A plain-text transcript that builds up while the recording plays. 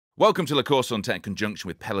Welcome to La Course on Tête in conjunction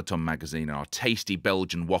with Peloton magazine and our tasty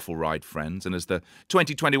Belgian waffle ride friends. And as the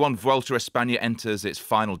 2021 Vuelta España enters its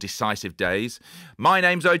final decisive days, my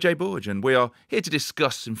name's OJ Borge and we are here to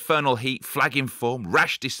discuss infernal heat, flagging form,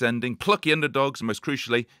 rash descending, plucky underdogs, and most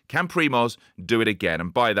crucially, can Primož do it again?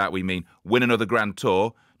 And by that we mean win another Grand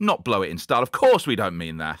Tour, not blow it in style. Of course we don't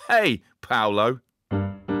mean that. Hey, Paolo.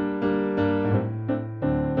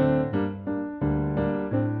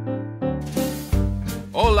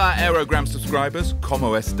 Hola, Aérogramme subscribers,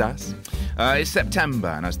 ¿cómo estás? It's September,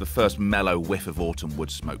 and as the first mellow whiff of autumn wood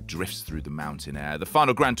smoke drifts through the mountain air, the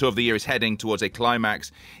final Grand Tour of the year is heading towards a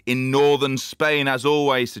climax in northern Spain. As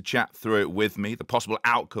always, to chat through it with me, the possible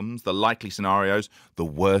outcomes, the likely scenarios, the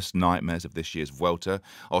worst nightmares of this year's Vuelta,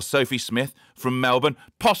 are Sophie Smith from Melbourne,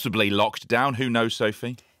 possibly locked down. Who knows,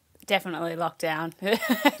 Sophie? Definitely locked down.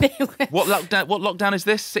 What lockdown is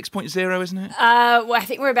this? 6.0, isn't it? Well, I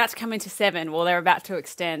think we're about to come into 7. Well, they're about to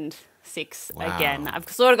extend 6 again. I've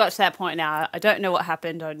sort of got to that point now. I don't know what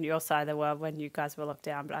happened on your side of the world when you guys were locked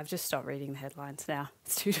down, but I've just stopped reading the headlines now.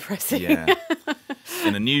 It's too depressing. Yeah.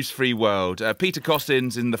 In a news-free world. Peter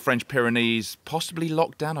Cossins in the French Pyrenees, possibly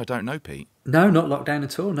locked down? I don't know, Pete. No, not locked down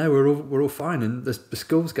at all. No, we're all fine, and the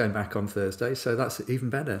school's going back on Thursday, so that's even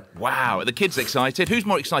better. Wow, are the kids excited? Who's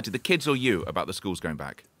more excited, the kids or you, about the schools going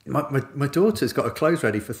back? My daughter's got her clothes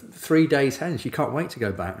ready for 3 days hence. She can't wait to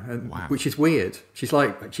go back, wow. Which is weird. She's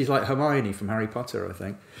like Hermione from Harry Potter, I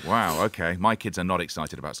think. Wow, okay. My kids are not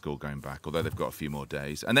excited about school going back, although they've got a few more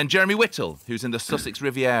days. And then Jeremy Whittle, who's in the Sussex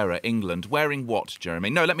Riviera, England, wearing what, Jeremy?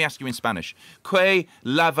 No, let me ask you in Spanish. Que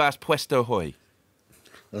lavas puesto hoy?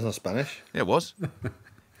 That's not Spanish. Yeah, it was.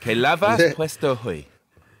 Que lavas puesto hoy?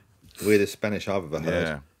 Weirdest Spanish I've ever heard.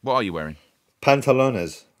 Yeah. What are you wearing?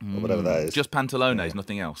 Pantalones, or whatever that is. Just pantalones,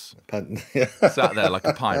 nothing else. Yeah. Sat there like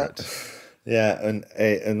a pirate. Yeah, un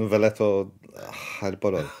veleto al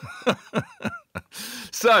poro.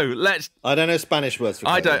 So let's. I don't know Spanish words for.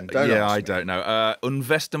 I clothing. don't know. Un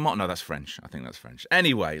vestement. No, that's French. I think that's French.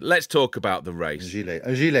 Anyway, let's talk about the race.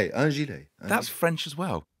 Un gilet. That's French as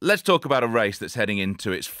well. Let's talk about a race that's heading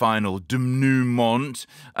into its final denouement.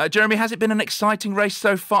 Jeremy, has it been an exciting race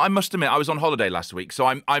so far? I must admit, I was on holiday last week, so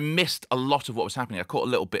I missed a lot of what was happening. I caught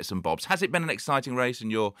little bits and bobs. Has it been an exciting race in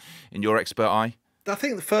your expert eye? I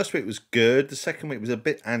think the first week was good. The second week was a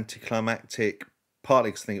bit anticlimactic,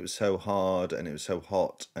 partly because I think it was so hard and it was so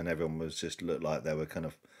hot and everyone was just looked like they were kind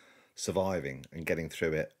of surviving and getting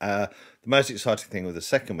through it. The most exciting thing with the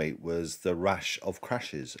second week was the rash of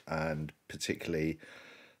crashes, and particularly,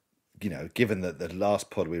 given that the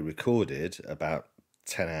last pod we recorded about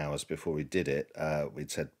 10 hours before we did it,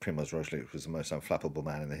 we'd said Primož Roglič was the most unflappable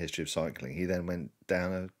man in the history of cycling. He then went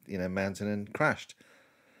down a mountain and crashed.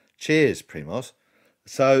 Cheers, Primož.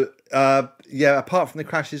 So, apart from the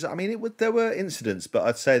crashes, I mean, there were incidents, but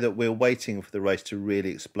I'd say that we're waiting for the race to really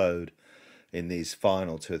explode in these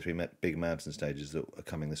final 2 or 3 big mountain stages that are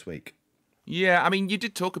coming this week. Yeah, I mean, you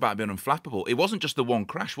did talk about being unflappable. It wasn't just the one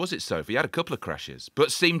crash, was it, Sophie? He had a couple of crashes,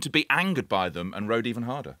 but seemed to be angered by them and rode even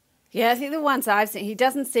harder. Yeah, I think the ones I've seen, he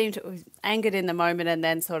doesn't seem to be angered in the moment and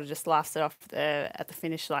then sort of just laughs it off at the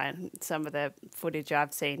finish line. Some of the footage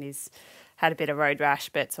I've seen, he's had a bit of road rash,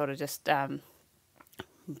 but sort of just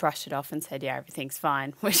brushed it off and said, yeah, everything's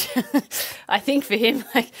fine, which I think for him,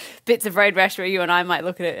 like bits of road rash where you and I might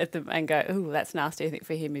look at them and go, ooh, that's nasty. I think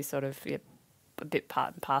for him, he's sort of a bit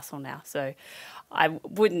part and parcel now. So I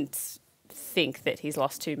wouldn't think that he's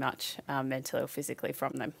lost too much mentally or physically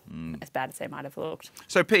from them, as bad as they might have looked.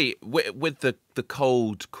 So, Pete, with the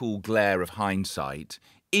cold, cool glare of hindsight,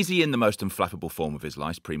 is he in the most unflappable form of his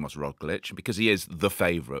life, Primož Roglič, because he is the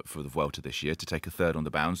favourite for the Vuelta this year to take a third on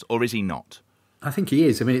the bounce, or is he not? I think he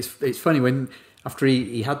is. I mean, it's funny after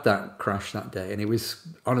he had that crash that day, and it was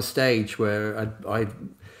on a stage where I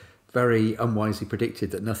very unwisely predicted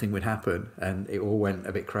that nothing would happen, and it all went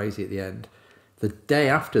a bit crazy at the end. The day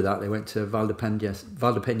after that, they went to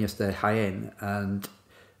Valdepeñas de Jaén, and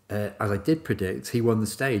as I did predict, he won the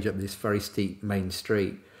stage up this very steep main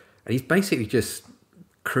street, and he's basically just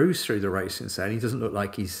cruised through the race since then. He doesn't look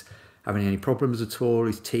like he's having any problems at all.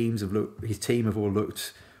 His team have all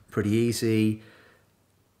looked pretty easy.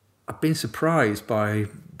 I've been surprised by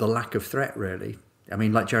the lack of threat, really. I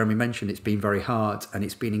mean, like Jeremy mentioned, it's been very hard and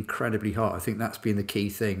it's been incredibly hot. I think that's been the key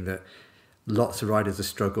thing, that lots of riders have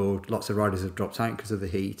struggled, lots of riders have dropped out because of the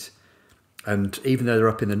heat. And even though they're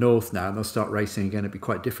up in the north now, and they'll start racing again, it'll be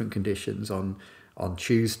quite different conditions on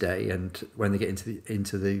Tuesday, and when they get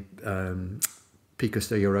into the Picos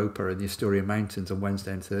de Europa and the Asturias Mountains on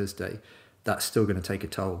Wednesday and Thursday, that's still going to take a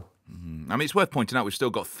toll. I mean, it's worth pointing out we've still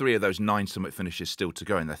got 3 of those 9 summit finishes still to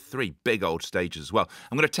go, and they're 3 big old stages as well.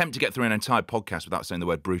 I'm going to attempt to get through an entire podcast without saying the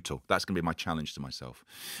word brutal. That's going to be my challenge to myself.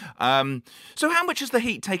 So how much has the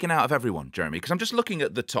heat taken out of everyone, Jeremy? Because I'm just looking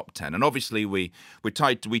at the top 10, and obviously we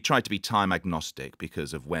try to be time agnostic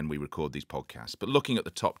because of when we record these podcasts. But looking at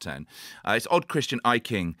the top 10, it's Odd Christian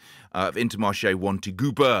Eiking of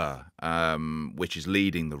Intermarché-Wanty-Gobert, which is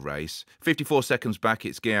leading the race. 54 seconds back,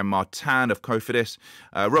 it's Guillaume Martin of Cofidis.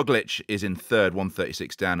 Roglič is in third,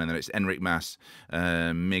 1:36 down, and then it's Enric Mas,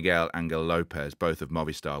 Miguel Angel Lopez, both of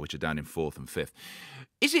Movistar, which are down in 4th and 5th.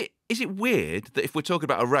 Is it weird that if we're talking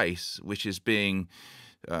about a race which is taking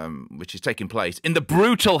place in the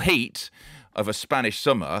brutal heat of a Spanish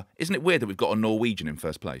summer, isn't it weird that we've got a Norwegian in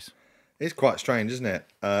first place? It's quite strange, isn't it?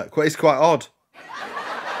 It's quite odd.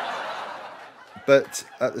 But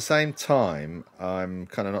at the same time, I'm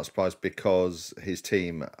kind of not surprised because his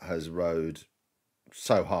team has ridden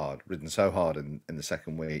so hard in the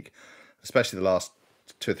second week, especially the last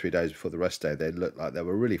 2 or 3 days before the rest day. They looked like they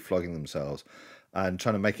were really flogging themselves and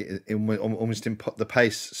trying to make it almost the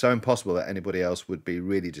pace so impossible that anybody else would be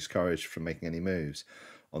really discouraged from making any moves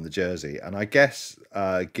on the jersey. And I guess,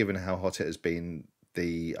 given how hot it has been,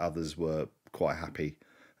 the others were quite happy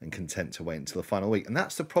and content to wait until the final week. And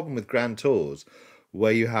that's the problem with Grand Tours,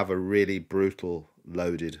 where you have a really brutal,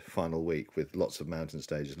 loaded final week with lots of mountain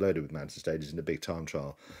stages, loaded with mountain stages in a big time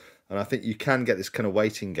trial. And I think you can get this kind of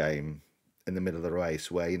waiting game in the middle of the race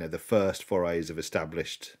where, you know, the first forays have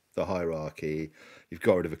established the hierarchy. You've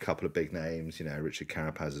got rid of a couple of big names. You know, Richard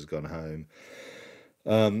Carapaz has gone home.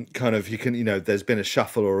 There's been a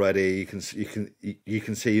shuffle already. You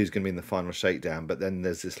can see who's going to be in the final shakedown, but then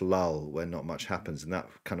there's this lull where not much happens, and that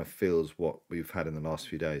kind of feels what we've had in the last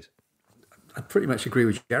few days. I pretty much agree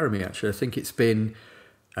with Jeremy, actually. I think it's been,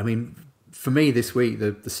 I mean, for me this week,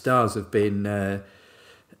 the stars have been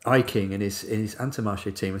Eiking and his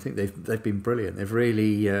Intermarché team. I think they've been brilliant. They've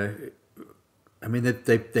really,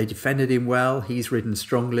 they defended him well. He's ridden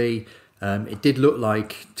strongly. It did look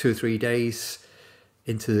like 2 or 3 days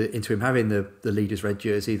into him having the leader's red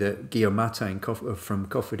jersey that Guillaume Martin from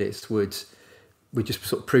Cofidis would just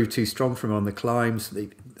sort of prove too strong for him on the climbs.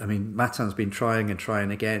 Martin's been trying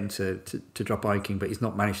again to drop Eiking, but he's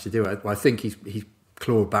not managed to do it. I think he's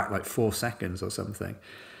clawed back like 4 seconds or something.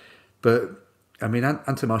 But I mean,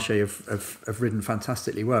 Intermarché have ridden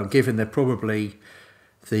fantastically well, given they're probably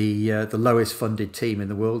the lowest funded team in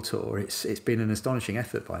the World Tour. It's been an astonishing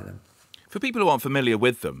effort by them. For people who aren't familiar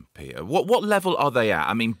with them, Peter, what level are they at?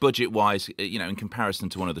 I mean, budget-wise, in comparison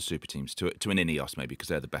to one of the super teams, to an Ineos maybe, because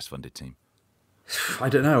they're the best funded team. I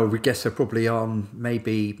don't know. We guess they're probably on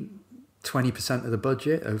maybe 20% of the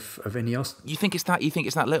budget of Ineos. You think it's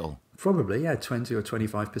that little? Probably, yeah, 20 or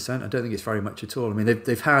 25%. I don't think it's very much at all. I mean,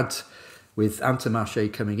 they've had, with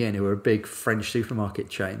Intermarché coming in, who are a big French supermarket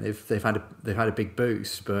chain, they've had a big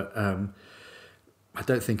boost, but I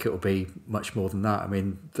don't think it'll be much more than that. I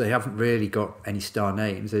mean, they haven't really got any star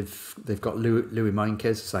names. They've got Louis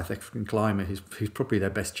Meintjes, a South African climber, who's probably their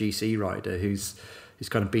best GC rider, who's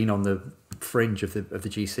kind of been on the fringe of the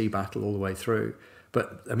GC battle all the way through.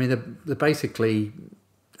 But I mean, they're basically,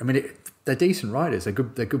 they're decent riders. They're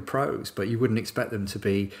good pros, but you wouldn't expect them to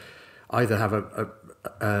be either have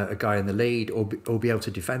a guy in the lead or be able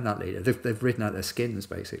to defend that leader. They've ridden out their skins,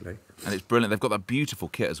 basically. And it's brilliant. They've got that beautiful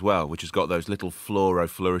kit as well, which has got those little fluoro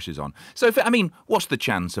flourishes on. So, what's the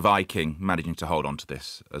chance of Eiking managing to hold on to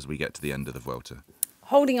this as we get to the end of the Vuelta?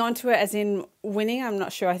 Holding on to it as in winning? I'm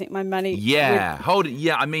not sure. I think my money... Yeah, hold it.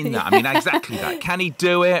 Yeah, I mean that. I mean exactly that. Can he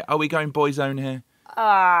do it? Are we going boy zone here?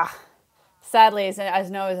 Sadly,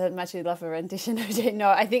 as much as I'd love a rendition, no,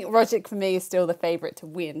 I think Roglič for me is still the favourite to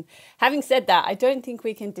win. Having said that, I don't think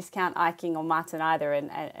we can discount Eiking or Martin either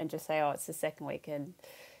and just say, it's the second week and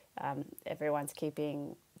everyone's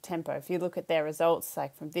keeping tempo. If you look at their results,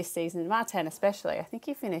 like from this season, Martin especially, I think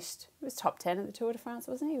he was top 10 at the Tour de France,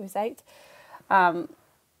 wasn't he? He was 8th.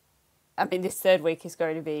 This third week is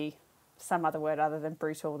going to be some other word other than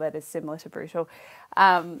brutal that is similar to brutal.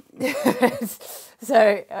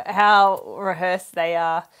 So how rehearsed they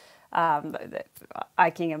are,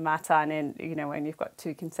 Eiking and Martin, and when you've got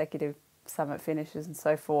 2 consecutive summit finishes and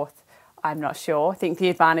so forth, I'm not sure. I think the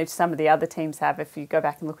advantage some of the other teams have, if you go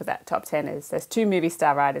back and look at that top 10, is there's 2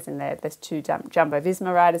 Movistar riders in there, there's 2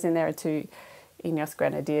 Jumbo-Visma riders in there, and 2 Ineos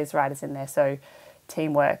Grenadiers riders in there. So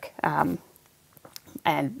teamwork.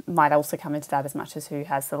 And might also come into that as much as who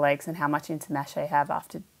has the legs and how much Intermarché have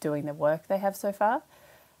after doing the work they have so far.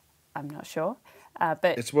 I'm not sure.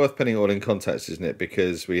 But it's worth putting it all in context, isn't it?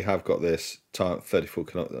 Because we have got this time, 34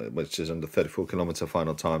 which is under 34 kilometre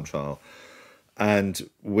final time trial. And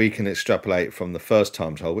we can extrapolate from the first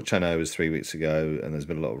time trial, which I know was 3 weeks ago, and there's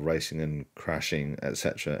been a lot of racing and crashing,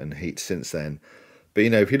 etc., and heat since then. But,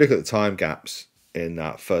 if you look at the time gaps in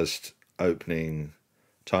that first opening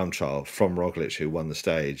time trial from Roglič, who won the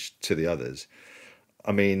stage, to the others,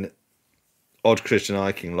 I mean, Odd Christian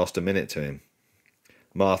Eiking lost a minute to him.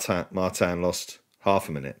 Martin lost half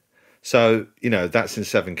a minute. So, that's in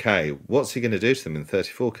 7K. What's he going to do to them in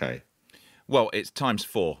 34K? Well, it's times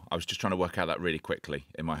 4. I was just trying to work out that really quickly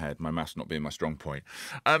in my head, my maths not being my strong point.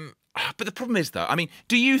 But the problem is, though, I mean,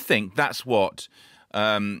 do you think that's what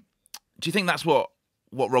Roglič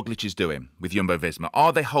is doing with Jumbo-Visma?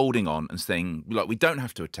 Are they holding on and saying, look, we don't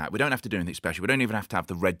have to attack, we don't have to do anything special, we don't even have to have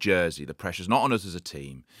the red jersey, the pressure's not on us as a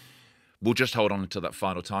team, we'll just hold on until that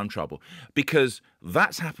final time trouble? Because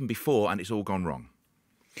that's happened before and it's all gone wrong.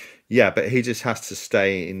 Yeah, but he just has to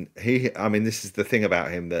stay in. This is the thing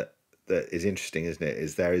about him that is interesting, isn't it?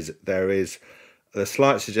 Is there is a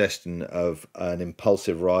slight suggestion of an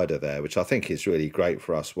impulsive rider there, which I think is really great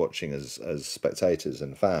for us watching as spectators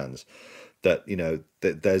and fans. That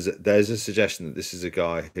that there's a suggestion that this is a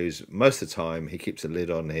guy who's most of the time he keeps a lid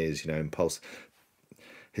on his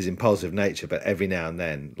his impulsive nature, but every now and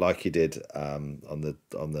then, like he did on the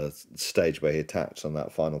stage where he attacked on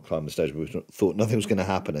that final climb, the stage where we thought nothing was going to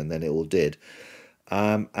happen, and then it all did,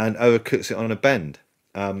 and overcooks it on a bend.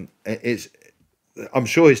 I'm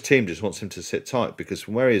sure his team just wants him to sit tight, because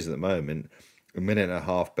from where he is at the moment, a minute and a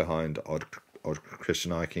half behind Odd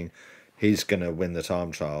Christian Eiking, he's going to win the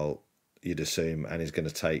time trial, you'd assume, and he's going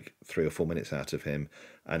to take 3 or 4 minutes out of him,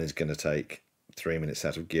 and he's going to take 3 minutes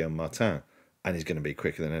out of Guillaume Martin, and he's going to be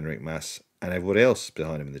quicker than Enric Mas and everybody else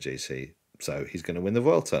behind him in the GC, so he's going to win the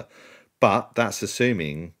Vuelta. But that's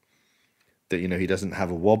assuming that he doesn't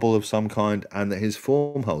have a wobble of some kind, and that his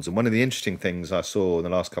form holds. And one of the interesting things I saw in the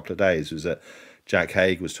last couple of days was that Jack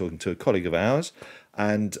Haig was talking to a colleague of ours,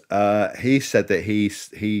 and he said that he'd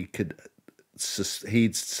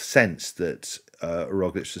sensed that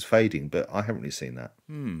Roglič was fading, but I haven't really seen that.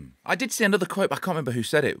 I did see another quote, but I can't remember who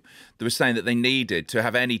said it. They were saying that they needed to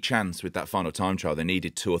have any chance with that final time trial, they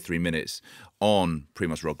needed 2 or 3 minutes on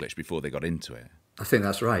Primož Roglič before they got into it. I think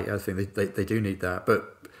that's right. I think they do need that,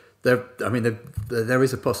 but there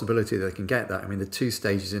is a possibility they can get that. I mean, the 2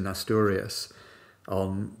 stages in Asturias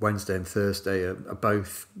on Wednesday and Thursday are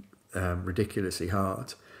both ridiculously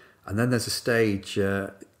hard. And then there's a stage,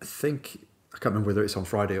 I can't remember whether it's on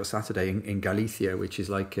Friday or Saturday, in Galicia, which is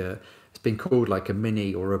it's been called like a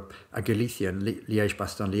mini or a Galician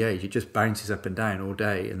Liège-Bastogne-Liège. It just bounces up and down all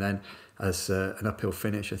day and then has an uphill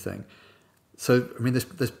finish, I think. So, I mean,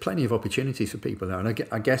 there's plenty of opportunities for people there, and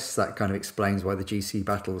I guess that kind of explains why the GC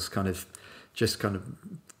battle's kind of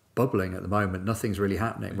bubbling at the moment. Nothing's really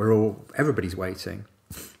happening. Everybody's waiting.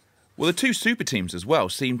 Well, the 2 super teams as well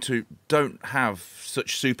don't have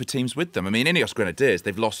such super teams with them. I mean, Ineos Grenadiers,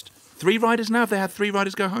 they've lost 3 riders now. Have they had 3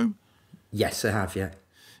 riders go home? Yes, they have, yeah.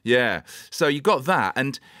 Yeah. So you've got that,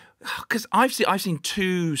 and because I've seen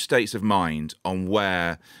 2 states of mind on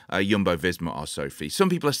where Jumbo-Visma are, Sophie. Some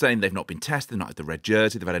people are saying they've not been tested, they've not had the red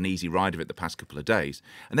jersey, they've had an easy ride of it the past couple of days.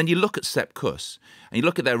 And then you look at Sepp Kuss, and you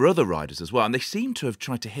look at their other riders as well, and they seem to have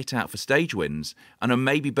tried to hit out for stage wins and are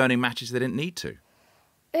maybe burning matches they didn't need to.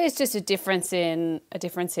 It's just a difference in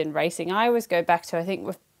racing. I always go back to, I think,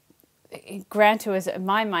 with Grand Tours, in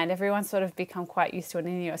my mind, everyone's sort of become quite used to an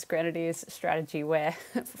Ineos Grenadiers strategy where,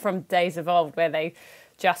 from days of old, where they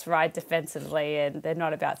just ride defensively and they're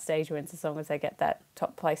not about stage wins as long as they get that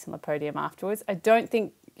top place on the podium afterwards. I don't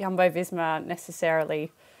think Jumbo-Visma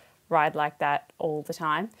necessarily ride like that all the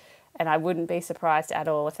time, and I wouldn't be surprised at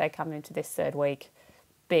all if they come into this 3rd week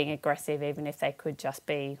being aggressive, even if they could just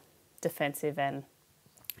be defensive and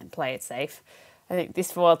play it safe. I think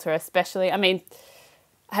this Vuelta especially, I mean,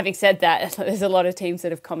 having said that, there's a lot of teams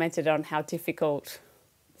that have commented on how difficult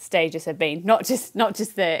stages have been, not just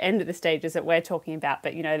the end of the stages that we're talking about,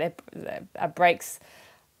 but their breaks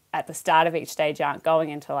at the start of each stage aren't going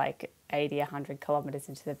into like 80, 100 kilometres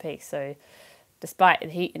into the piece. So despite the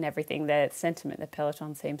heat and everything, the sentiment the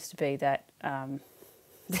peloton seems to be that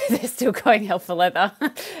they're still going hell for leather,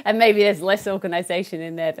 and maybe there's less organisation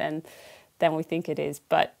in there than we think it is.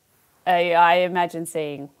 But I imagine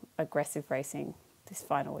seeing aggressive racing this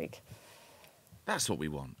final week. That's what we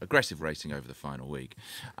want. Aggressive racing over the final week.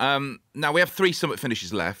 Now, we have 3 summit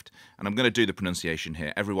finishes left, and I'm going to do the pronunciation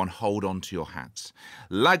here. Everyone hold on to your hats.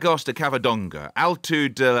 Lagos de Cavadonga, Alto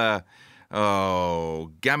de la...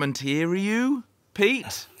 Gamonteriu?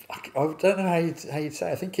 Pete? I don't know how you'd say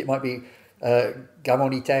it. I think it might be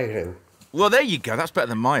Gamoniteiro. Well, there you go. That's better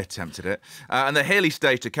than my attempt at it. And the hilly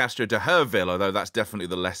stage to Castro de Herville, although that's definitely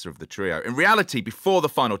the lesser of the trio. In reality, before the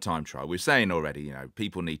final time trial, we were saying already,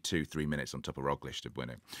 people need 2-3 minutes on top of Roglič to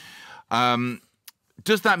win it.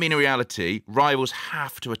 Does that mean in reality, rivals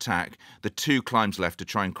have to attack the 2 climbs left to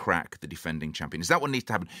try and crack the defending champion? Is that what needs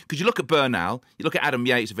to happen? Because you look at Bernal, you look at Adam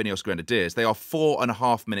Yates of Ineos Grenadiers, they are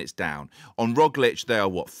 4.5 minutes down. On Roglič, they are,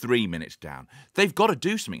 3 minutes down? They've got to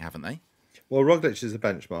do something, haven't they? Well, Roglič is a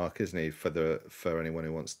benchmark, isn't he, for anyone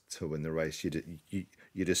who wants to win the race?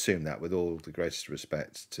 You'd assume that, with all the greatest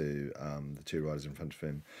respect to the 2 riders in front of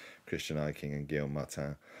him, Christian Eiking and Guillaume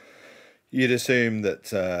Martin. You'd assume that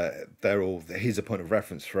he's a point of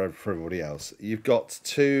reference for everybody else. You've got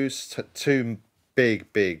two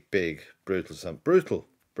big brutal summit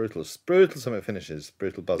finishes,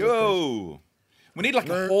 brutal buzzer. Oh, we need like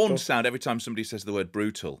a horn sound every time somebody says the word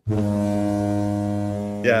brutal.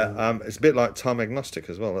 Yeah, it's a bit like time agnostic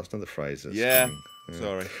as well. That's another phrase.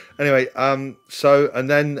 Sorry. Anyway, and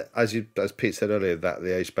then as Pete said earlier, that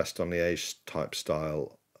the best on the age type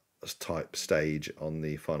stage on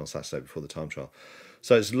the final Saturday before the time trial.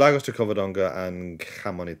 So it's Lagos de Covadonga and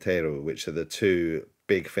Camoniteiro, which are the 2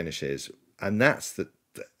 big finishes, and that's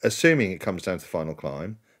assuming it comes down to the final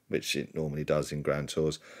climb, which it normally does in Grand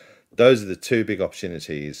Tours. Those are the 2 big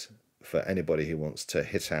opportunities for anybody who wants to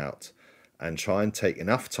hit out and try and take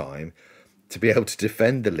enough time to be able to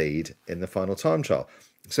defend the lead in the final time trial.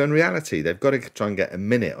 So in reality, they've got to try and get a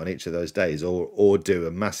minute on each of those days, or do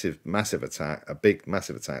a massive attack,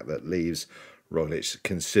 massive attack that leaves Roglič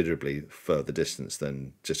considerably further distance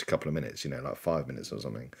than just a couple of minutes, like 5 minutes or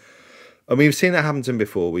something. And we've seen that happen to him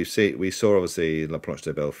before. We saw obviously La Planche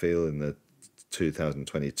de Belleville in the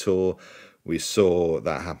 2020 Tour. We saw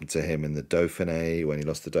that happen to him in the Dauphiné when he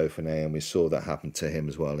lost the Dauphiné, and we saw that happen to him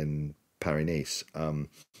as well in Paris-Nice,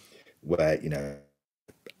 where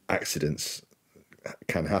accidents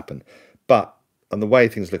can happen. But on the way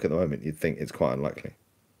things look at the moment, you'd think it's quite unlikely.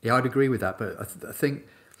 Yeah, I'd agree with that. But I think,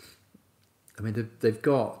 they've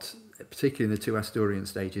got, particularly in the 2 Asturian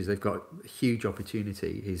stages, they've got huge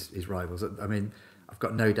opportunity, his rivals. I've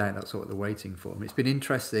got no doubt that's what they're waiting for. It's been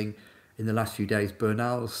interesting in the last few days.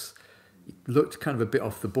 Bernal's looked kind of a bit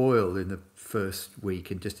off the boil in the first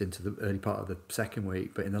week and just into the early part of the second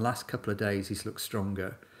week. But in the last couple of days, he's looked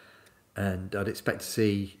stronger. And I'd expect to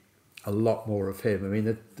see a lot more of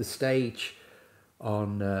him. The stage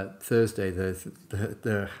on Thursday,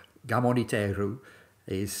 the Camoniteiro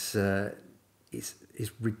is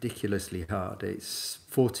ridiculously hard. It's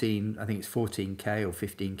 14, I think it's 14k or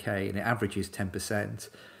 15k, and it averages 10%.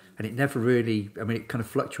 And it never really, it kind of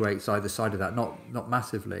fluctuates either side of that, not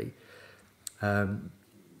massively. And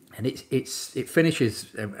it finishes.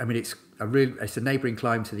 It's a neighbouring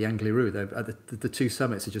climb to the Angliru. The 2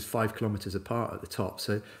 summits are just 5 kilometres apart at the top,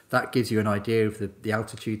 so that gives you an idea of the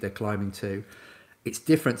altitude they're climbing to. It's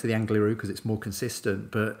different to the Angliru because it's more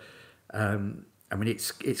consistent, but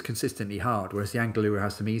it's consistently hard. Whereas the Angliru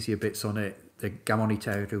has some easier bits on it. The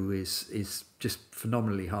Camoniteiro is just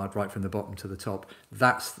phenomenally hard right from the bottom to the top.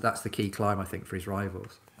 That's the key climb, I think, for his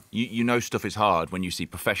rivals. You know stuff is hard when you see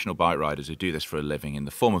professional bike riders who do this for a living in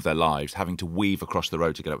the form of their lives having to weave across the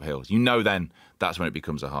road to get up hills. Then that's when it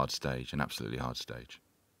becomes a hard stage, an absolutely hard stage.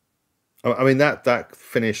 That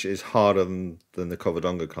finish is harder than the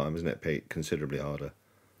Covadonga climb, isn't it, Pete? Considerably harder.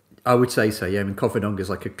 I would say so, yeah. Covadonga is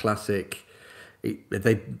like a classic,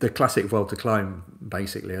 the classic Vuelta climb,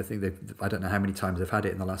 basically. I think I don't know how many times they've had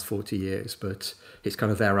it in the last 40 years, but it's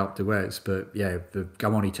kind of their Alpe d'Huez. But yeah, the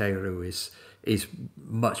Camoniteiro is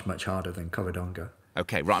much harder than Covadonga.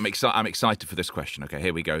 Okay, right. I'm excited for this question. Okay,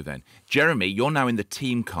 here we go then. Jeremy, you're now in the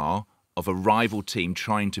team car of a rival team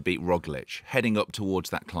trying to beat Roglič, heading up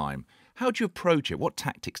towards that climb. How do you approach it? What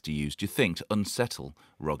tactics do you use, do you think, to unsettle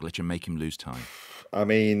Roglič and make him lose time?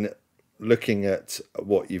 Looking at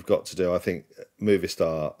what you've got to do, I think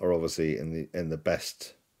Movistar are obviously in the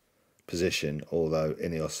best position, although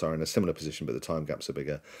Ineos are in a similar position, but the time gaps are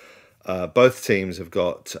bigger. Both teams have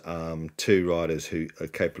got 2 riders who are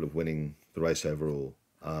capable of winning the race overall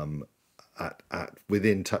at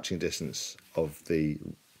within touching distance of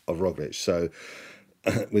Roglič. So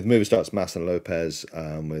with Movistar, it's Mas and Lopez.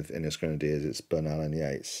 With Ineos Grenadiers, it's Bernal and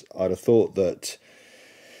Yates. I'd have thought that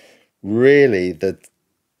really the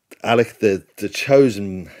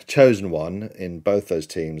chosen one in both those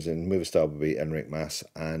teams, in Movistar would be Enric Mas,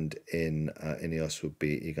 and in Ineos would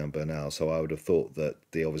be Egan Bernal. So I would have thought that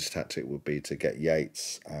the obvious tactic would be to get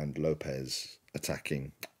Yates and Lopez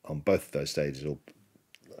attacking on both of those stages, or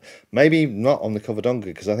maybe not on the Covadonga,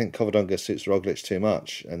 because I think Covadonga suits Roglič too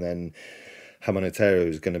much. And then Gamonitero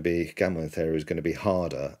is going to be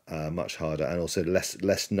harder, much harder, and also less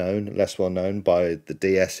well known by the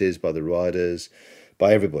DSs, by the riders,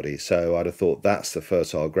 by everybody. So I'd have thought that's the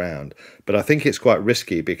fertile ground. But I think it's quite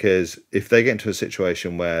risky, because if they get into a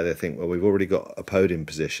situation where they think, well, we've already got a podium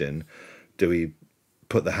position, do we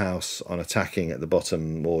put the house on attacking at the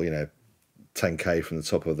bottom, or 10k from the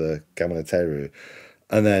top of the Gamonitero,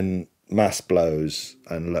 and then Mas blows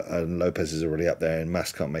and Lopez is already up there and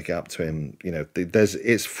Mas can't make it up to him.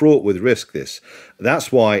 It's fraught with risk.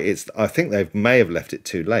 That's why I think they may have left it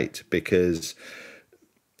too late, because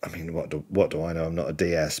I mean, what do I know? I'm not a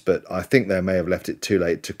DS, but I think they may have left it too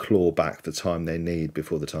late to claw back the time they need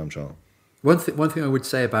before the time trial. One thing I would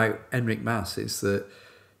say about Enric Mas is that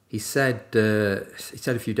he said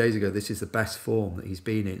a few days ago this is the best form that he's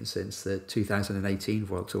been in since the 2018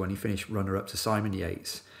 Vuelta, when he finished runner-up to Simon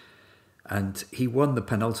Yates. And he won the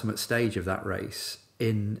penultimate stage of that race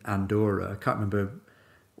in Andorra. I can't remember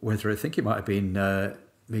whether, I think it might have been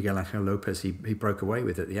Miguel Angel Lopez he broke away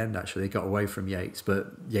with at the end, actually. He got away from Yates,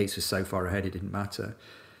 but Yates was so far ahead it didn't matter.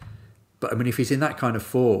 But I mean, if he's in that kind of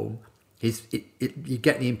form, you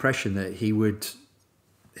get the impression that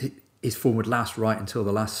his form would last right until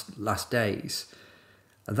the last days.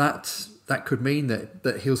 And that could mean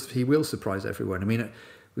that he will surprise everyone. I mean,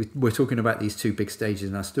 we're talking about these two big stages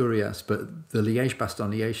in Asturias, but the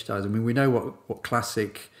Liège-Bastogne-Liège styles, I mean, we know what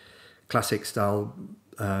classic style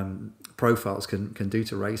profiles can do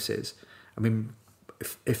to races. I mean,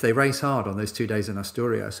 if they race hard on those 2 days in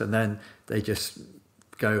Asturias and then they just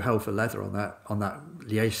go hell for leather on that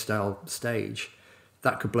Liège style stage,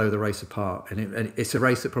 that could blow the race apart. And it's a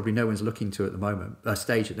race that probably no one's looking to at the moment, a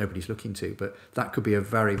stage that nobody's looking to, but that could be a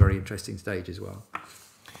very, very interesting stage as well.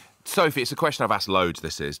 Sophie, it's a question I've asked loads,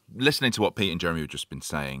 this is. Listening to what Pete and Jeremy have just been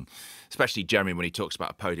saying, especially Jeremy when he talks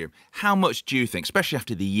about a podium, how much do you think, especially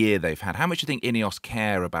after the year they've had, how much do you think Ineos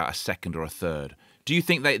care about a second or a third? Do you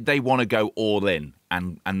think they want to go all in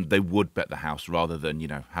and they would bet the house rather than,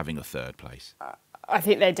 having a third place? I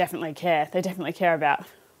think they definitely care. They definitely care about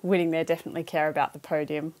winning. They definitely care about the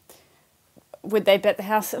podium. Would they bet the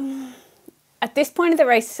house? At this point of the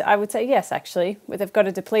race, I would say yes, actually. They've got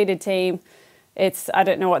a depleted team. I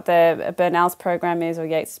don't know what the Bernal's program is or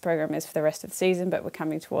Yates' program is for the rest of the season, but we're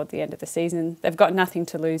coming toward the end of the season. They've got nothing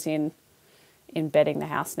to lose in betting the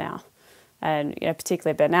house now. And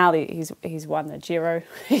particularly Bernal, he's won the Giro.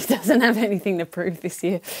 He doesn't have anything to prove this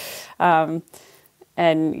year. And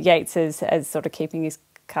Yates is sort of keeping his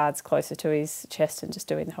cards closer to his chest and just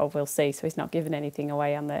doing the whole we'll see. So he's not given anything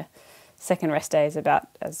away on the second rest days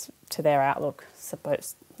as to their outlook,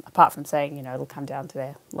 apart from saying, it'll come down to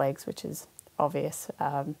their legs, which is obvious.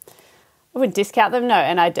 I wouldn't discount them, no.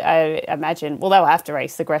 And I imagine, well, they'll have to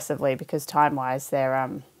race aggressively because time-wise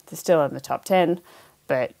they're still in the top 10,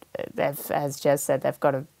 but as Jez said, they've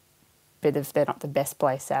got they're not the best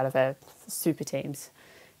place out of the super teams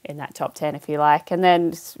in that top 10, if you like. And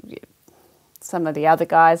then some of the other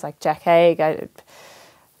guys like Jack Haig,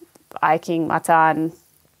 Eiking, Matan,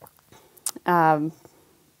 I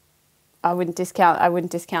wouldn't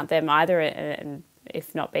discount them either. And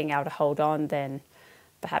if not being able to hold on, then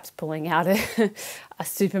perhaps pulling out a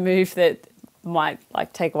super move that might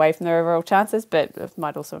take away from their overall chances, but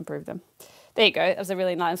might also improve them. There you go. That was a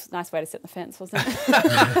really nice way to sit on the fence, wasn't it?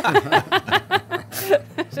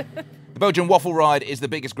 The Belgian Waffle Ride is the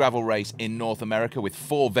biggest gravel race in North America, with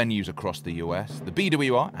 4 venues across the US. The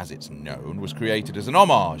BWR, as it's known, was created as an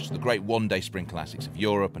homage to the great one-day sprint classics of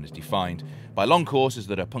Europe and is defined by long courses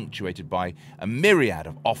that are punctuated by a myriad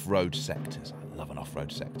of off-road sectors. I love an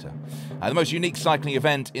off-road sector. The most unique cycling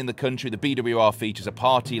event in the country, the BWR features a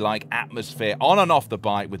party-like atmosphere on and off the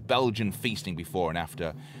bike, with Belgian feasting before and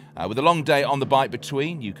after. With a long day on the bike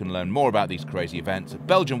between, you can learn more about these crazy events at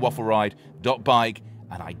belgianwaffleride.bike,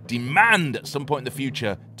 and I demand at some point in the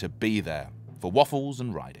future to be there for waffles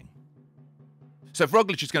and riding. So if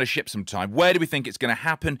Roglič is going to ship some time, where do we think it's going to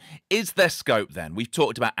happen? Is there scope then? We've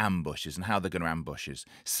talked about ambushes and how they're going to ambushes,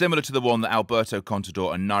 similar to the one that Alberto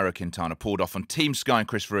Contador and Nairo Quintana pulled off on Team Sky and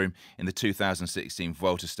Chris Froome in the 2016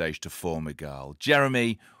 Vuelta stage to Formigal.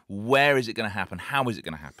 Jeremy, where is it going to happen? How is it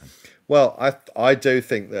going to happen? Well, I do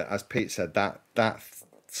think that, as Pete said, that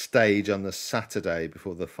stage on the Saturday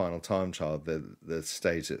before the final time trial, the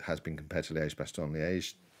stage that has been compared to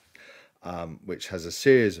Liège-Bastogne-Liège, which has a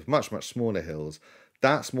series of much, much smaller hills,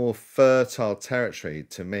 that's more fertile territory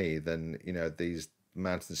to me than, these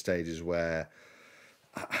mountain stages where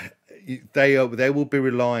they will be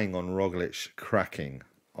relying on Roglič cracking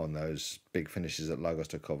on those big finishes at Lagos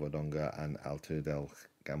de Covadonga and Alto del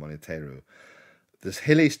Gamonitero. This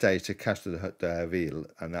hilly stage to Castro de Herville,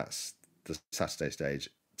 and that's the Saturday stage,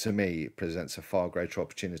 to me, presents a far greater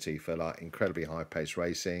opportunity for like incredibly high-paced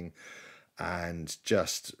racing and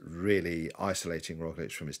just really isolating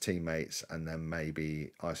Roglič from his teammates and then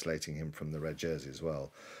maybe isolating him from the red jersey as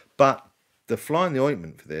well. But the fly in the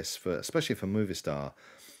ointment for this, especially for Movistar,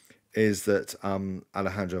 is that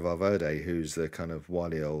Alejandro Valverde, who's the kind of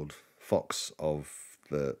wily old fox of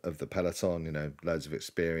the peloton, you know, loads of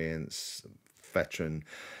experience, veteran,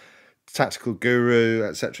 tactical guru,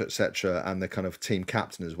 etc., and the kind of team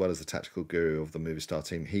captain as well as the tactical guru of the Movistar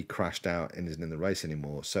team, he crashed out and isn't in the race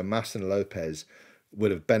anymore. So Marcin Lopez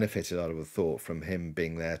would have benefited, I would have thought, from him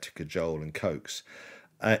being there to cajole and coax.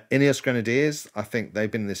 Ineos Grenadiers, I think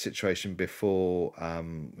they've been in this situation before.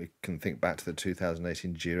 We can think back to the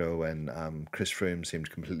 2018 Giro when Chris Froome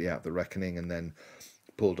seemed completely out of the reckoning and then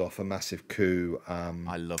pulled off a massive coup.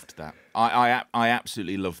 I loved that. I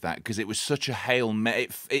absolutely loved that because it was such a Hail Mary.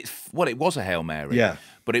 It was a Hail Mary. Yeah.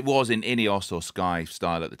 But it was in Ineos or Sky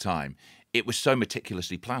style at the time. It was so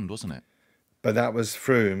meticulously planned, wasn't it? But that was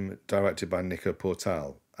Froome, directed by Nico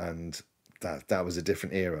Portal, and that was a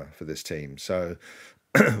different era for this team. So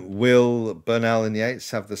will Bernal and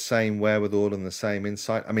Yates have the same wherewithal and the same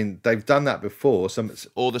insight? I mean, they've done that before.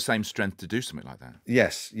 Or the same strength to do something like that.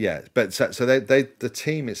 Yes, yeah. But so the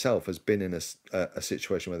team itself has been in a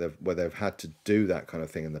situation where they've had to do that kind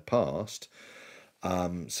of thing in the past.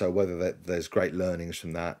 So whether there's great learnings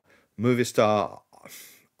from that. Movistar,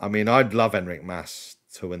 I mean, I'd love Enric Mas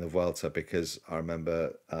to win the Vuelta because I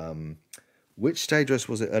remember which stage race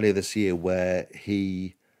was it earlier this year where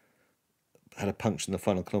he had a puncture in the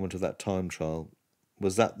final kilometre of that time trial.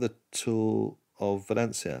 Was that the Tour of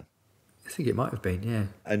Valencia? I think it might have been, yeah.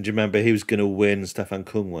 And do you remember he was going to win Stefan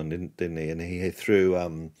Kung one, didn't he? And he threw,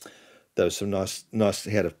 there was some nice,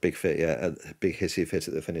 he had a big fit, yeah, a big hissy fit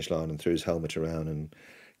at the finish line and threw his helmet around and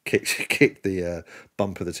kicked the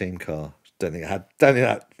bump of the team car. Don't think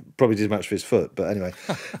that probably did much for his foot, but anyway.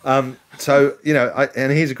 So, you know,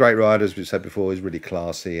 and he's a great rider, as we've said before. He's really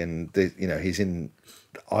classy and, you know, he's in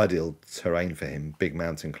ideal terrain for him, big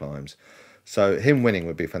mountain climbs. So him winning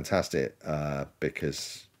would be fantastic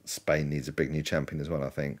because Spain needs a big new champion as well, I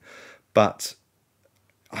think. But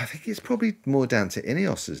I think it's probably more down to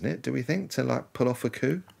Ineos, isn't it? Do we think, to like pull off a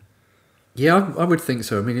coup? Yeah, I would think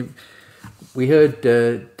so. I mean, we heard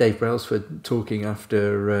Dave Brailsford talking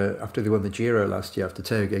after they won the Giro last year, after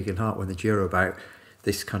Teo Geoghegan-Hart won the Giro, about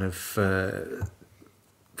this kind of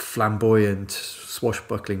flamboyant,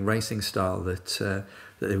 swashbuckling racing style that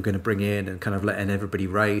they were going to bring in and kind of letting everybody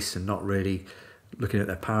race and not really looking at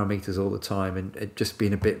their power meters all the time and just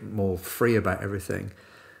being a bit more free about everything.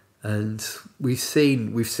 And we've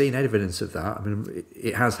seen evidence of that. I mean,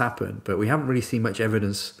 it has happened, but we haven't really seen much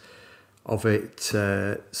evidence of it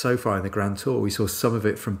so far in the Grand Tour. We saw some of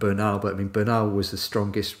it from Bernal, but I mean, Bernal was the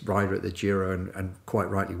strongest rider at the Giro and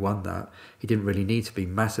quite rightly won that. He didn't really need to be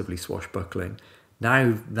massively swashbuckling.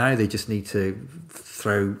 Now they just need to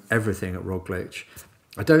throw everything at Roglič.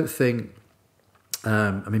 I don't think.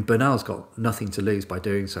 I mean, Bernal's got nothing to lose by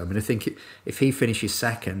doing so. I mean, I think if he finishes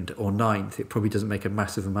second or ninth, it probably doesn't make a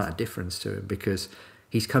massive amount of difference to him because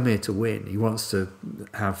he's come here to win. He wants to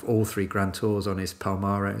have all three Grand Tours on his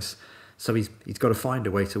palmares. So he's got to find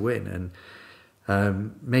a way to win,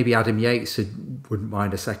 and maybe Adam Yates wouldn't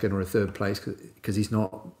mind a second or a third place because he's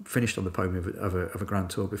not finished on the podium of a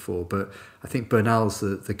Grand Tour before. But I think Bernal's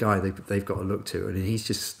the guy they've got to look to, and he's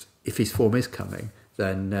just, if his form is coming,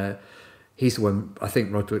 then he's the one I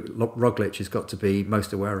think Roglič has got to be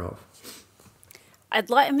most aware of.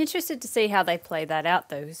 I'm interested to see how they play that out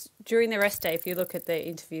though. During the rest day, if you look at the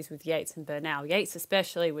interviews with Yates and Bernal, Yates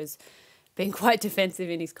especially was being quite defensive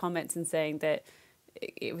in his comments and saying that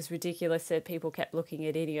it was ridiculous that people kept looking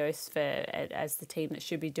at Ineos as the team that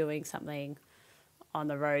should be doing something on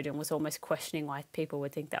the road and was almost questioning why people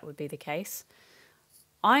would think that would be the case.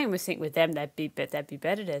 I almost think with them they'd be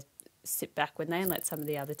better to sit back when they let some of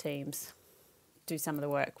the other teams do some of the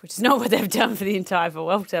work, which is not what they've done for the entire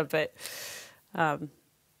Vuelta. But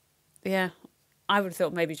yeah, I would have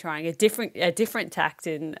thought maybe trying a different tact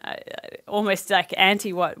in almost like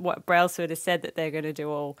anti what Brailsford has said that they're going to do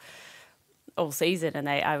all season, and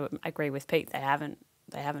I agree with Pete, they haven't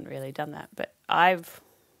really done that. But I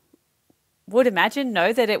would imagine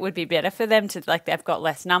that it would be better for them to, like, they've got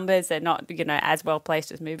less numbers, they're not as well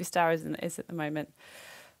placed as Movistar is at the moment.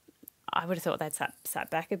 I would have thought they'd sat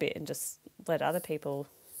back a bit and just let other people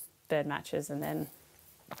burn matches and then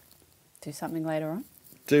do something later on.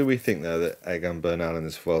 Do we think, though, that Egan Bernal in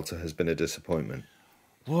this Vuelta has been a disappointment?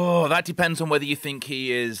 Whoa, that depends on whether you think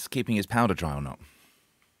he is keeping his powder dry or not.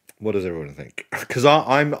 What does everyone think? Because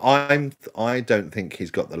I don't think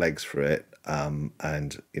he's got the legs for it,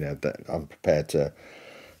 and you know that I'm prepared to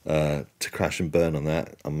to crash and burn on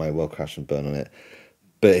that. I may well crash and burn on it.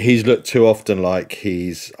 But he's looked too often like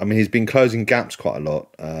he's been closing gaps quite a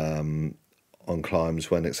lot on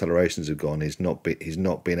climbs when accelerations have gone. He's not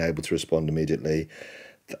been able to respond immediately.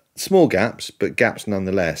 Small gaps, but gaps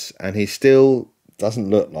nonetheless. And he still doesn't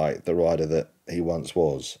look like the rider that he once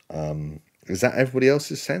was. Is that everybody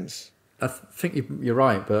else's sense? I think you're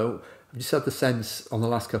right, but I just had the sense on the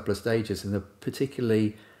last couple of stages, and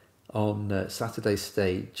particularly on Saturday's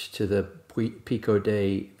stage to the Pico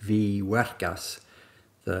de Vueltas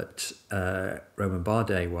that Romain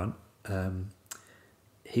Bardet won.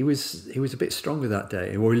 He was a bit stronger that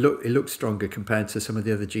day, or he looked stronger compared to some of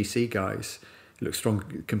the other GC guys. He looked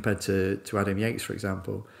stronger compared to Adam Yates, for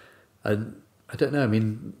example. And I don't know. I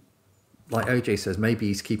mean, like OJ says, maybe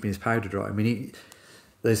he's keeping his powder dry. I mean,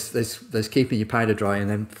 there's keeping your powder dry and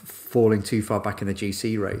then falling too far back in the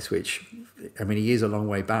GC race, which, I mean, he is a long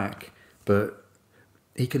way back, but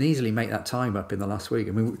he can easily make that time up in the last week.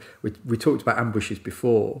 I mean, we talked about ambushes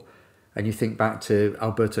before, and you think back to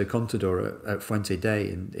Alberto Contador at Fuente Day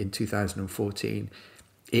in 2014.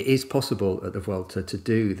 It is possible at the Vuelta to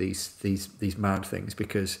do these mad things,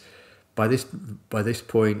 because by this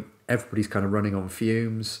point everybody's kind of running on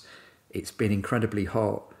fumes. It's been incredibly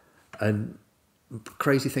hot, and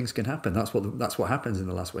crazy things can happen. That's what happens in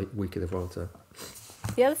the last week of the Vuelta.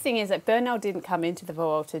 The other thing is that Bernal didn't come into the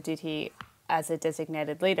Vuelta, did he, as a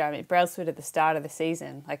designated leader? I mean, Brailsford at the start of the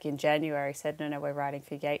season, like in January, said, no, we're riding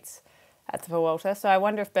for Yates at the Vuelta. So I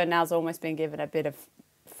wonder if Bernal's almost been given a bit of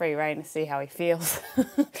free rein to see how he feels,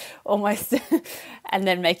 almost, and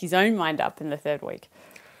then make his own mind up in the third week.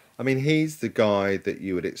 I mean, he's the guy that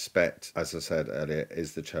you would expect, as I said earlier,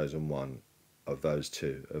 is the chosen one of those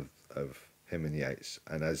two, of him and Yates.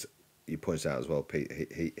 And as you pointed out as well, Pete,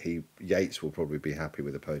 he Yates will probably be happy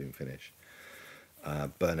with a podium finish.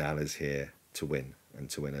 Bernal is here to win, and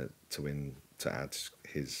to add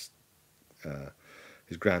his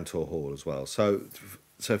Grand Tour haul as well. So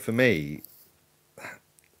for me,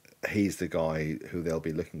 he's the guy who they'll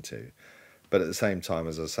be looking to. But at the same time,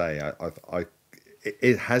 as I say,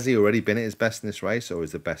 has he already been at his best in this race, or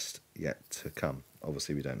is the best yet to come?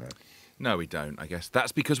 Obviously, we don't know. No, we don't, I guess.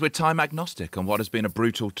 That's because we're time agnostic on what has been a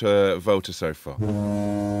brutal Vuelta so far.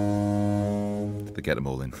 To get them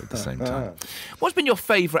all in at the same time. What's been your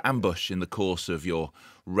favourite ambush in the course of your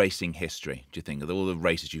racing history, do you think? Of all the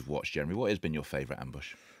races you've watched, Jeremy, what has been your favourite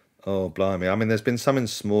ambush? Oh, blimey. I mean, there's been some in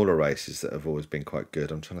smaller races that have always been quite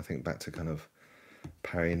good. I'm trying to think back to kind of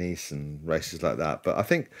Paris-Nice and races like that. But I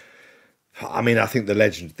think the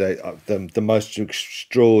legend, the most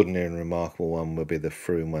extraordinary and remarkable one would be the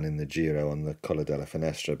Froome one in the Giro on the Colla della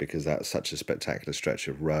Finestra, because that's such a spectacular stretch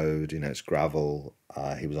of road. You know, it's gravel.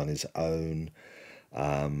 He was on his own.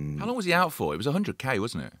 How long was he out for? It was 100k,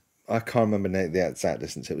 wasn't it? I can't remember the exact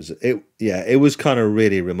distance. It was kind of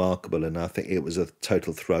really remarkable, and I think it was a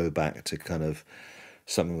total throwback to kind of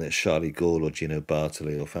something that Charlie Gall or Gino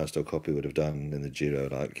Bartoli or Fausto Coppi would have done in the Giro,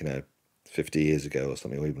 50 years ago or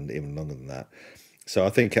something, or even longer than that. So I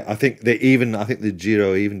think the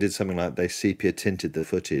Giro even did something like they sepia tinted the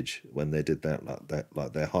footage when they did that,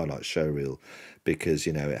 like their highlight show reel, because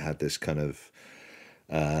it had this kind of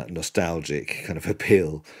nostalgic kind of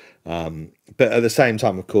appeal. But at the same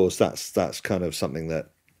time, of course, that's kind of something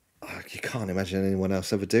that you can't imagine anyone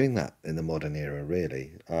else ever doing that in the modern era,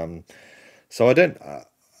 really. So I don't.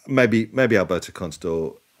 Maybe Alberto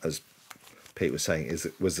Contador, as Pete was saying,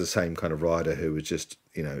 was the same kind of rider who would just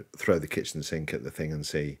throw the kitchen sink at the thing and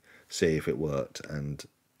see if it worked. And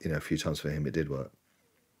a few times for him it did work.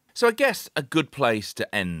 So I guess a good place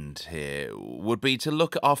to end here would be to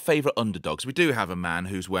look at our favourite underdogs. We do have a man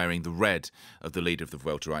who's wearing the red of the leader of the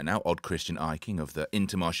Vuelta right now, Odd Christian Eiking of the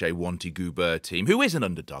Intermarché-Wanty-Gobert team, who is an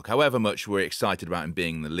underdog, however much we're excited about him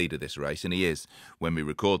being the leader of this race, and he is when we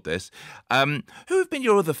record this. Who have been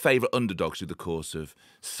your other favourite underdogs through the course of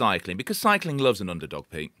cycling? Because cycling loves an underdog,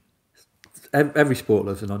 Pete. Every sport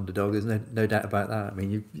loves an underdog, there's no doubt about that. I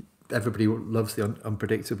mean, everybody loves the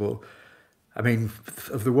unpredictable. I mean,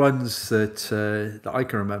 of the ones that I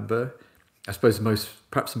can remember, I suppose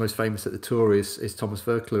perhaps the most famous at the Tour is Thomas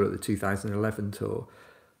Voeckler at the 2011 Tour.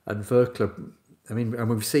 And Voeckler, I mean, and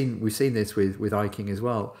we've seen this with Eiking as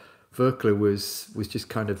well. Voeckler was just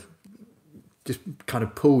kind of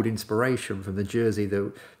pulled inspiration from the jersey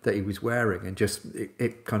that he was wearing, and just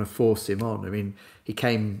it kind of forced him on. I mean, he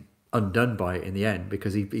came undone by it in the end,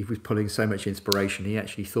 because he was pulling so much inspiration. He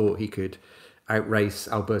actually thought he could outrace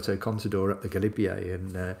Alberto Contador up the Galibier,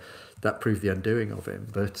 and that proved the undoing of him.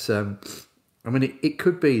 But I mean, it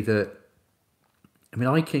could be that. I mean,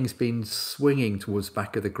 Eiking's been swinging towards the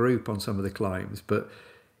back of the group on some of the climbs, but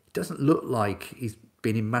it doesn't look like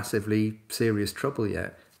been in massively serious trouble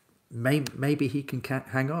yet. Maybe he can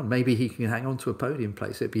hang on. Maybe he can hang on to a podium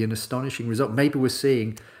place. It'd be an astonishing result. Maybe we're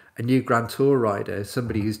seeing a new Grand Tour rider,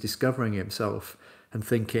 somebody who's discovering himself and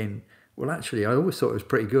thinking, well, actually, I always thought it was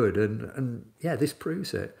pretty good. And yeah, this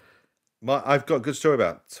proves it. I've got a good story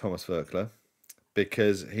about Thomas Voeckler,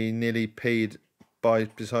 because he nearly peed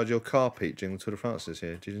beside your car, Pete, during the Tour de France this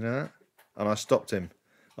year. Did you know that? And I stopped him.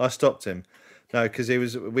 No, because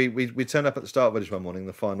we turned up at the start village one morning,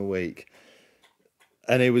 the final week,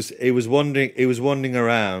 and he was wandering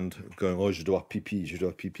around, going, "Oh, je dois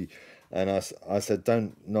pipi," and I said,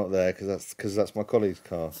 not there, because that's my colleague's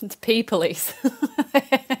car. It's pee police.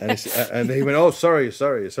 and he went, "Oh, sorry,"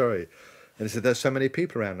 and he said, "There's so many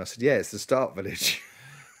people around." And I said, "Yeah, it's the start village."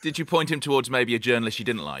 Did you point him towards maybe a journalist you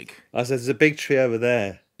didn't like? I said, "There's a big tree over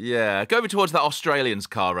there." Yeah, go over towards that Australian's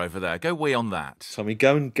car over there. Go wee on that. Tommy,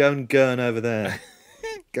 go and gurn over there.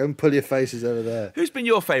 Go and pull your faces over there. Who's been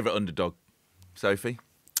your favourite underdog, Sophie?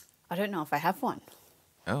 I don't know if I have one.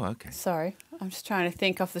 Oh, okay. Sorry, I'm just trying to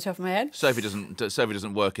think off the top of my head. Sophie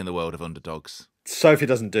doesn't work in the world of underdogs. Sophie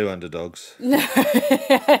doesn't do underdogs.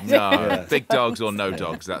 No, big dogs or no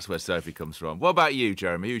dogs. That's where Sophie comes from. What about you,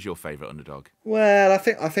 Jeremy? Who's your favourite underdog? Well, I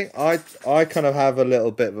think I kind of have a little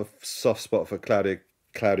bit of a soft spot for Claudio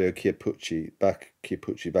Chiappucci back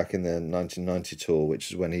in the 1990 Tour,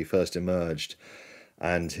 which is when he first emerged,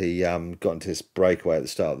 and he got into this breakaway at the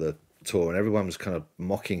start of the Tour, and everyone was kind of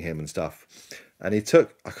mocking him and stuff. And he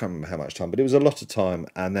took, I can't remember how much time, but it was a lot of time,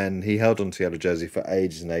 and then he held on to the yellow jersey for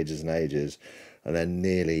ages and ages and ages, and then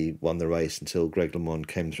nearly won the race until Greg LeMond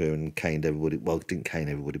came through and caned everybody. Well, didn't cane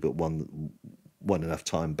everybody, but won enough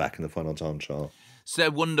time back in the final time trial. So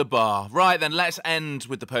wunderbar. Right then, let's end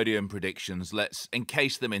with the podium predictions. Let's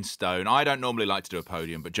encase them in stone. I don't normally like to do a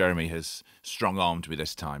podium, but Jeremy has strong-armed me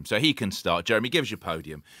this time. So he can start. Jeremy, give us your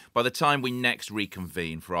podium. By the time we next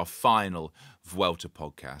reconvene for our final Vuelta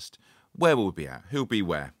podcast, where will we be at? Who'll be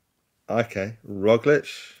where? Okay.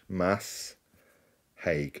 Roglič, Mas,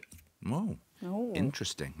 Haig. Oh,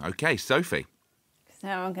 interesting. Okay, Sophie.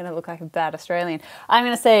 Now I'm going to look like a bad Australian. I'm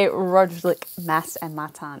going to say Roglič, Mas and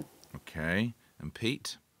Martin. Okay. And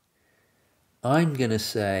Pete? I'm going to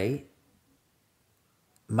say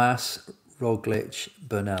Mas, Roglič,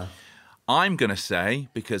 Bernal. I'm going to say,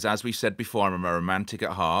 because as we said before, I'm a romantic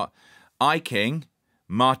at heart, Eiking,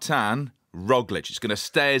 Martin, Roglič. It's going to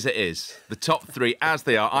stay as it is. The top three as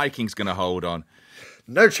they are. Eiking's going to hold on.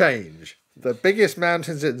 No change. The biggest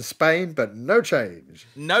mountains in Spain, but no change.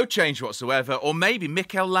 No change whatsoever. Or maybe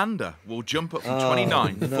Mikel Landa will jump up from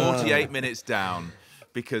 29, 48 minutes down.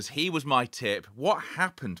 Because he was my tip. What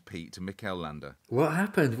happened, Pete, to Mikel Landa? What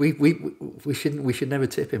happened? We should never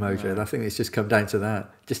tip him, OJ. I think it's just come down to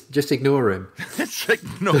that. Just ignore him. Just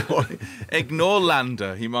ignore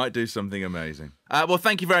Landa. He might do something amazing. Well,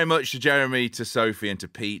 thank you very much to Jeremy, to Sophie, and to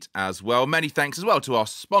Pete as well. Many thanks as well to our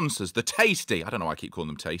sponsors, the Tasty. I don't know why I keep calling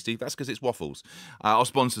them Tasty. That's because it's waffles. Our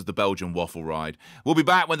sponsors, the Belgian Waffle Ride. We'll be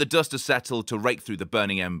back when the dust has settled to rake through the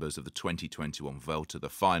burning embers of the 2021 Vuelta, the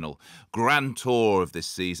final Grand Tour of this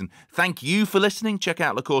season. Thank you for listening. Check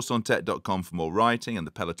out lecourseontete.com for more writing, and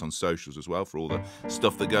the Peloton socials as well for all the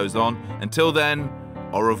stuff that goes on. Until then,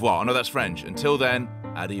 au revoir. No, that's French. Until then,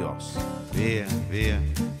 adios. Via, via.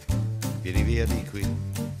 Vieni via di qui,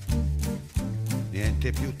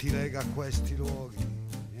 niente più ti lega a questi luoghi,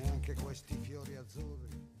 neanche questi fiori azzurri.